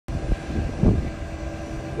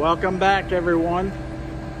Welcome back, everyone.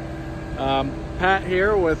 Pat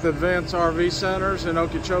here with Advanced RV Centers in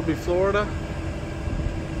Okeechobee, Florida.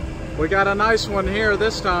 We got a nice one here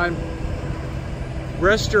this time.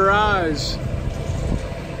 Rest your eyes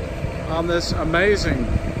on this amazing,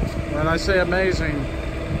 when I say amazing,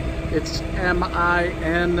 it's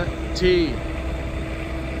M-I-N-T.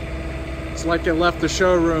 It's like it left the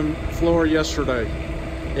showroom floor yesterday.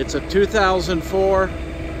 It's a 2004,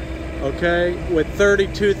 okay, with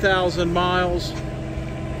 32,000 miles.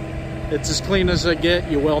 It's as clean as they get.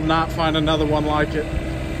 You will not find another one like it.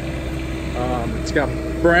 It's got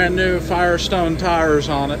brand new Firestone tires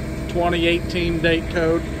on it, 2018 date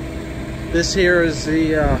code. This here is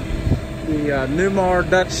the Newmar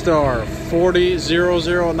Dutchstar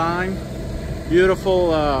 40009.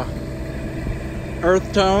 Beautiful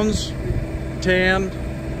earth tones, tanned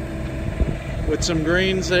with some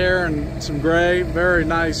greens there and some gray. Very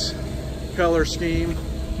nice color scheme.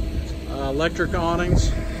 Electric awnings,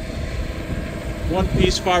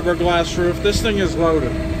 one-piece fiberglass roof. This thing is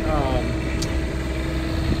loaded.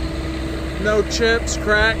 No chips,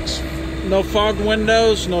 cracks, no fogged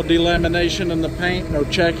windows, no delamination in the paint, no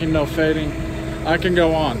checking, no fading. I can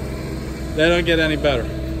go on. They don't get any better.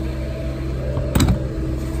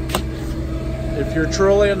 If you're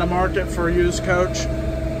truly in the market for a used coach,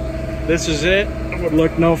 this is it. I would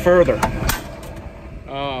look no further.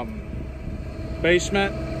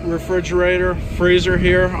 Basement, refrigerator, freezer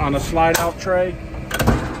here on a slide-out tray.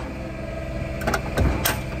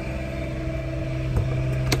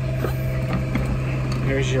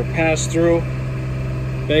 Here's your pass-through,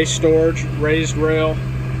 base storage, raised rail,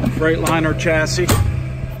 Freightliner chassis.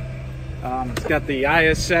 It's got the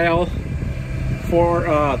ISL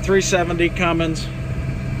 370 Cummins,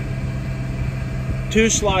 2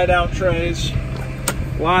 slide-out trays,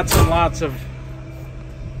 lots and lots of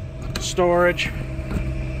storage.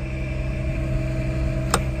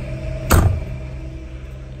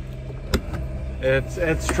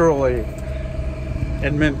 It's truly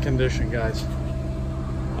in mint condition, guys.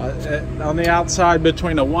 On the outside,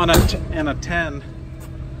 between a 1 and a 10,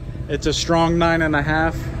 it's a strong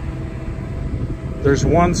 9.5. There's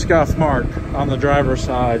one scuff mark on the driver's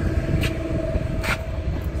side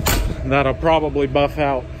that'll probably buff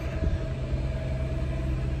out.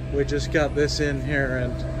 We just got this in here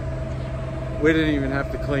and we didn't even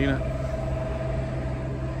have to clean it.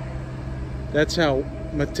 That's how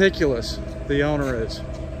meticulous the owner is.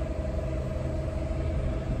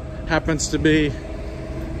 Happens to be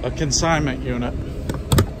a consignment unit.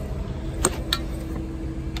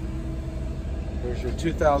 There's your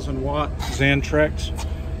 2,000 watt Xantrex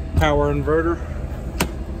power inverter.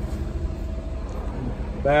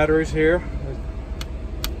 Batteries here.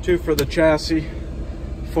 2 for the chassis,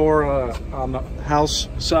 4 on the house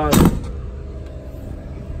side.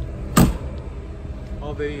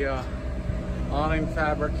 All the awning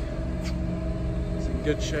fabric is in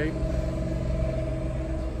good shape.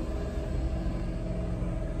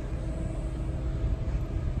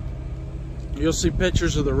 You'll see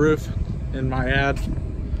pictures of the roof in my ad.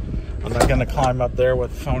 I'm not gonna climb up there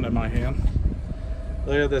with the phone in my hand.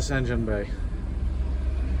 Look at this engine bay.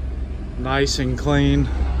 Nice and clean.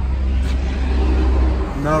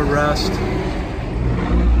 No rust.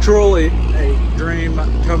 Truly a dream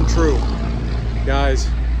come true, guys.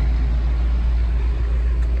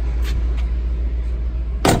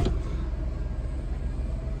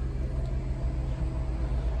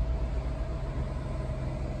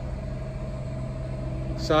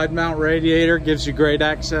 Side mount radiator gives you great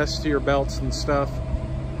access to your belts and stuff.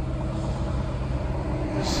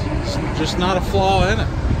 There's just not a flaw in it.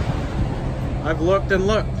 I've looked and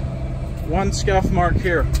looked. One scuff mark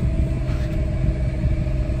here.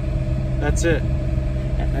 That's it.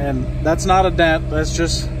 And that's not a dent, that's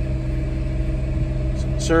just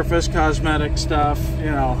surface cosmetic stuff,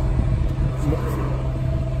 you know.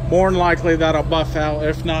 More than likely that'll buff out.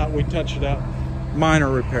 If not, we touch it up. Minor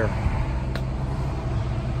repair.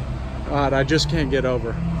 God, I just can't get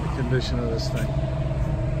over the condition of this thing.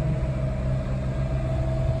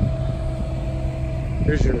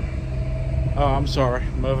 Here's your, oh, I'm sorry,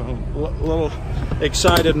 moving a little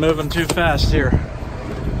excited, moving too fast here.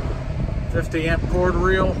 50 amp cord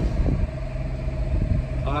reel,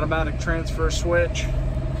 automatic transfer switch,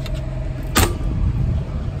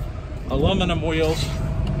 aluminum wheels.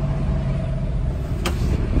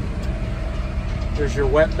 Here's your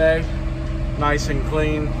wet bay, nice and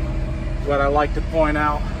clean. What I like to point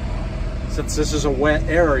out, since this is a wet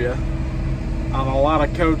area, on a lot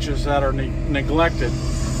of coaches that are neglected,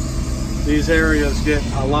 these areas get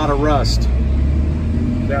a lot of rust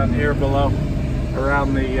down here below,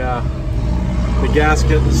 around the the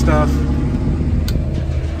gasket and stuff.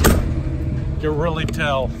 You can really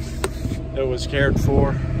tell it was cared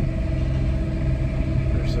for.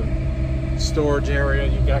 There's a storage area.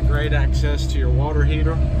 You got great access to your water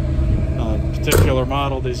heater. Particular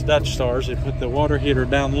model, these Dutchstars, they put the water heater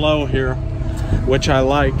down low here, which I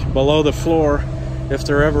like, below the floor. If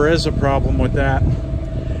there ever is a problem with that,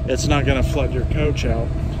 it's not going to flood your coach out.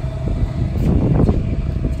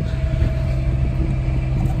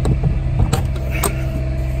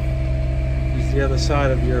 Here's the other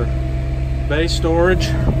side of your bay storage.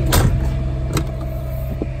 Again,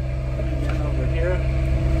 over here.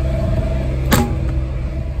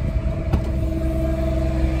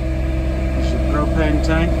 There's your propane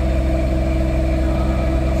tank.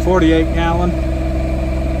 48 gallon.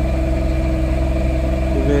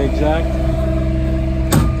 To be exact.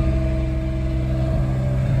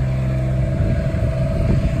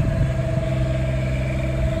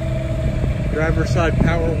 Driver's side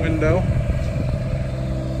power window.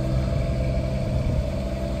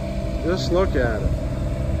 Just look at it.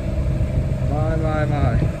 My. I'm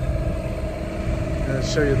going to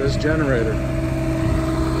show you this generator.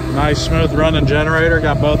 Nice smooth running generator.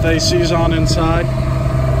 Got both ACs on inside.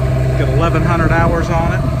 Got 1,100 hours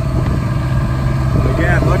on it.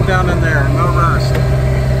 Again, look down in there. No rust.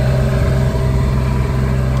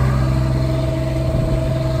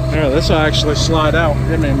 Here, this will actually slide out.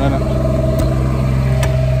 Give me a minute.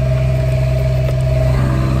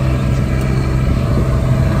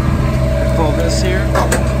 This here, and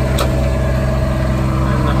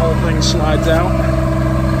the whole thing slides out.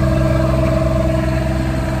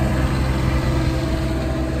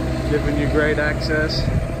 Giving you great access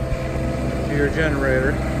to your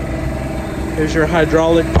generator. Here's your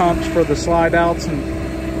hydraulic pumps for the slide outs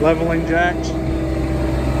and leveling jacks.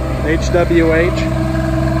 HWH.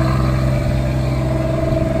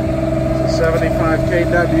 It's a 75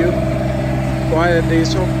 kW quiet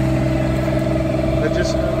diesel. But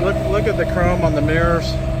just look at the chrome on the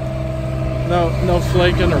mirrors. No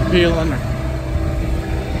flaking or peeling.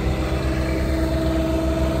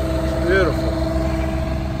 It's beautiful.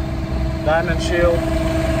 Diamond shield.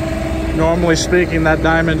 Normally speaking, that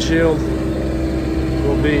diamond shield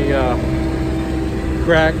will be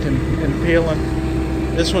cracked and peeling.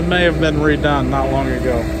 This one may have been redone not long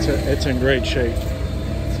ago. It's in great shape.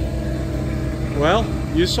 Well,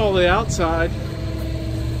 you saw the outside.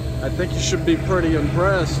 I think you should be pretty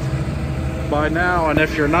impressed by now, and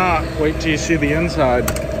if you're not, wait till you see the inside.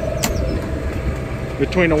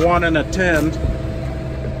 Between a 1 and a 10,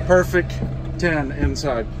 perfect 10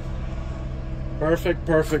 inside. Perfect,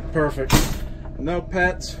 perfect, perfect. No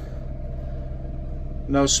pets,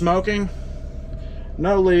 no smoking,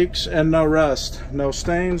 no leaks, and no rust. No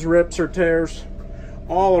stains, rips, or tears.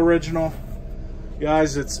 All original.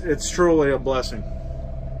 Guys, it's truly a blessing.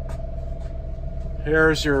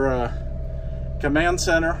 Here's your command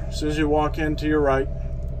center. As soon as you walk in to your right,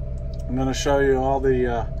 I'm going to show you all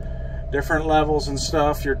the different levels and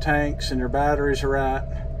stuff your tanks and your batteries are at,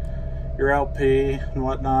 your LP and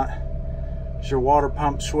whatnot. There's your water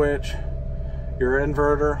pump switch, your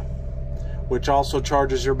inverter, which also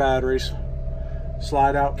charges your batteries,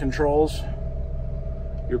 slide out controls,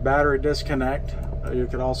 your battery disconnect. You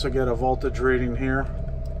could also get a voltage reading here.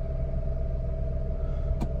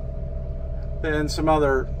 And some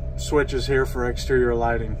other switches here for exterior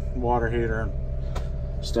lighting, water heater, and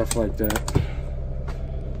stuff like that.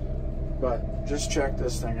 But just check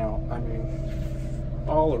this thing out. I mean,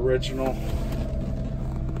 all original.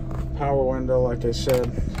 Power window, like I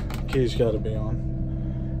said, key's got to be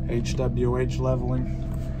on. HWH leveling.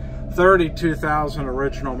 32,000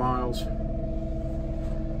 original miles.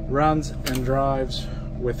 Runs and drives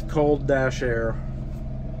with cold dash air.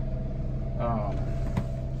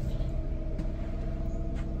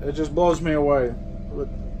 It just blows me away with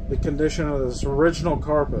the condition of this original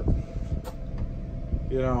carpet.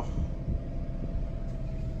 You know,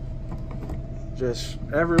 just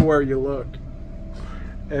everywhere you look,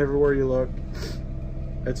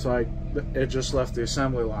 it's like it just left the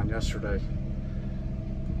assembly line yesterday.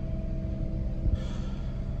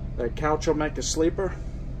 That couch will make a sleeper.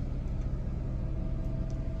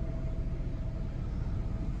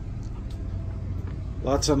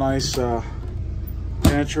 Lots of nice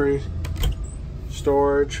pantry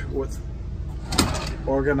storage with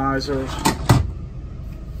organizers.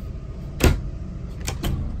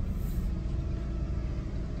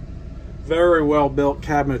 Very well built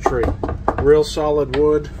cabinetry, real solid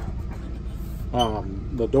wood.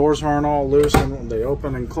 The doors aren't all loose and they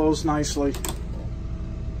open and close nicely.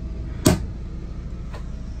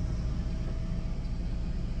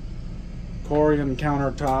 Corian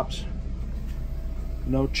countertops.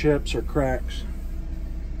 No chips or cracks.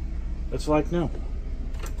 It's like new.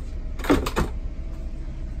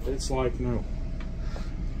 It's like new.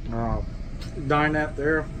 Dinette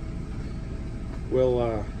there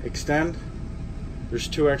will extend. There's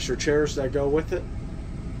 2 extra chairs that go with it.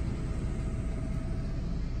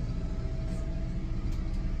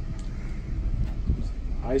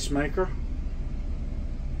 Ice maker.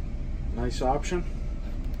 Nice option.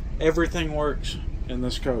 Everything works in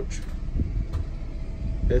this coach.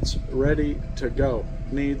 It's ready to go.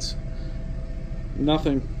 Needs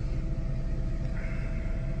nothing.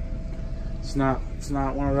 It's not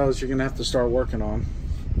one of those you're gonna have to start working on.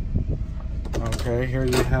 Okay, here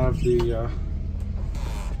you have the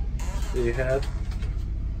head.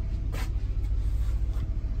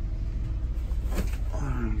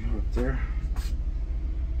 Up there.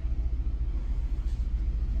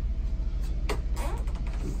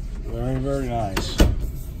 Very, very nice.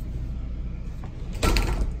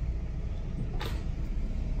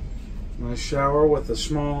 Nice shower with a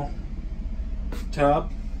small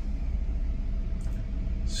tub.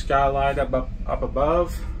 Skylight up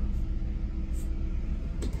above.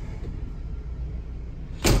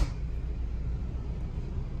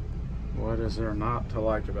 What is there not to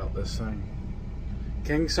like about this thing?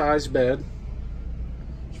 King size bed.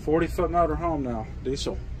 40-foot motor home now,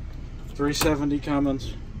 diesel. 370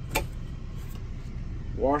 Cummins.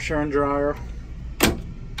 Washer and dryer.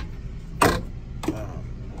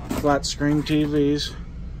 Flat screen TVs.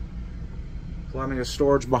 Plenty of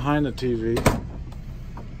storage behind the TV.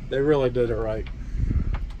 They really did it right.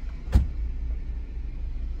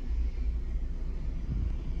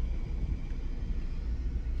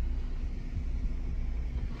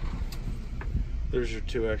 There's your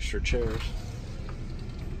 2 extra chairs.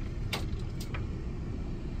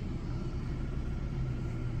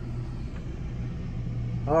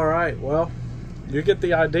 All right, well, you get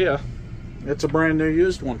the idea. It's a brand new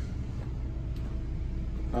used one.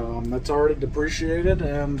 It's already depreciated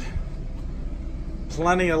and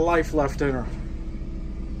plenty of life left in her.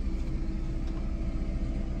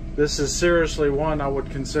 This is seriously one I would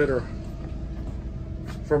consider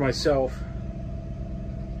for myself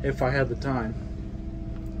if I had the time.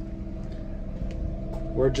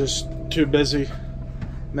 We're just too busy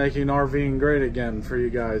making RVing great again for you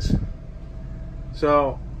guys.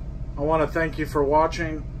 So I want to thank you for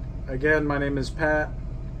watching. Again, my name is Pat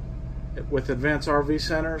with Advanced RV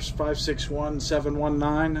Centers,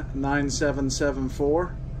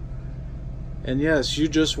 561-719-9774. And yes, you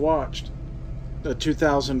just watched the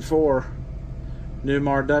 2004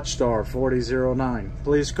 Newmar Dutchstar 4009.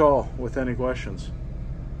 Please call with any questions.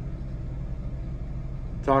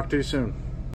 Talk to you soon.